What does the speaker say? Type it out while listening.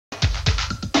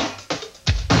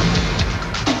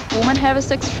Women have a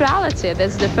sexuality.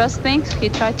 That's the first thing he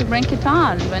tried to bring it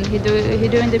on when he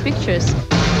doing the pictures.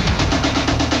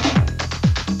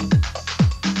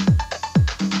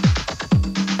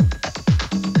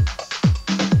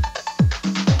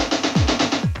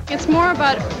 It's more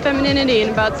about femininity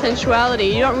and about sensuality.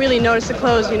 You don't really notice the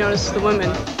clothes, you notice the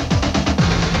women.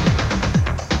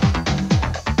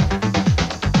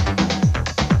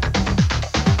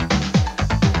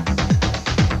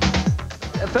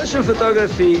 Fashion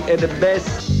photography is the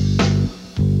best.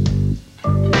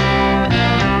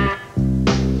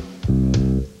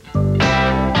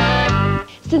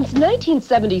 Since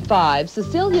 1975,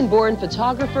 Sicilian-born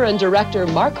photographer and director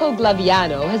Marco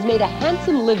Glaviano has made a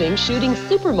handsome living shooting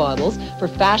supermodels for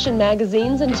fashion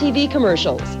magazines and TV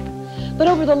commercials. But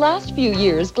over the last few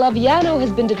years, Glaviano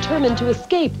has been determined to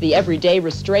escape the everyday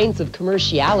restraints of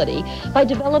commerciality by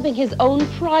developing his own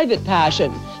private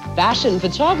passion, fashion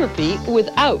photography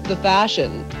without the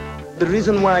fashion. The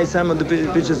reason why some of the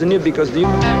pictures are new because the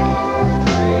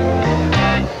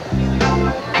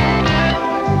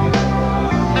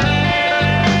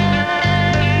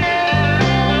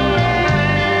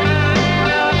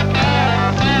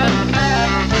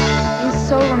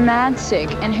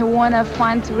romantic, and he want to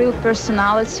find real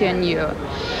personality in you.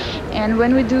 And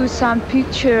when we do some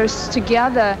pictures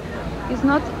together, he's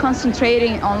not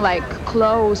concentrating on like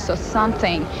clothes or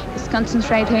something. He's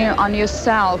concentrating on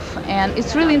yourself, and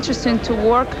it's really interesting to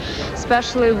work,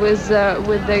 especially with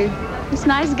this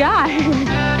nice guy.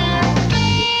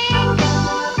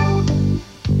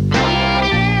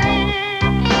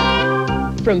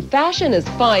 From fashion as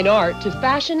fine art to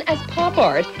fashion as pop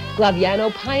art,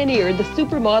 Glaviano pioneered the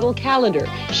supermodel calendar,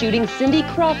 shooting Cindy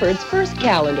Crawford's first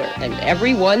calendar, and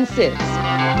every one since.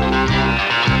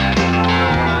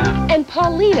 And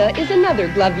Paulina is another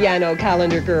Glaviano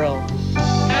calendar girl.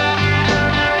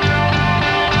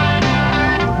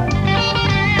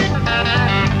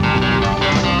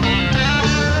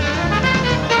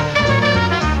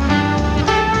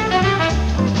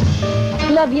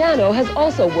 Glaviano has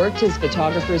also worked his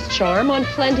photographer's charm on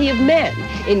plenty of men,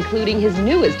 including his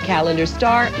newest calendar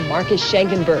star, Marcus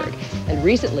Schenkenberg. And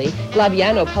recently,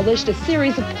 Glaviano published a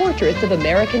series of portraits of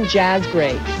American jazz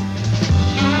greats.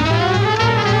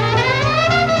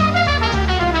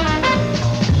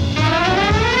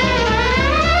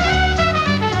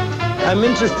 I'm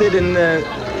interested in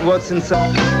what's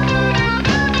inside.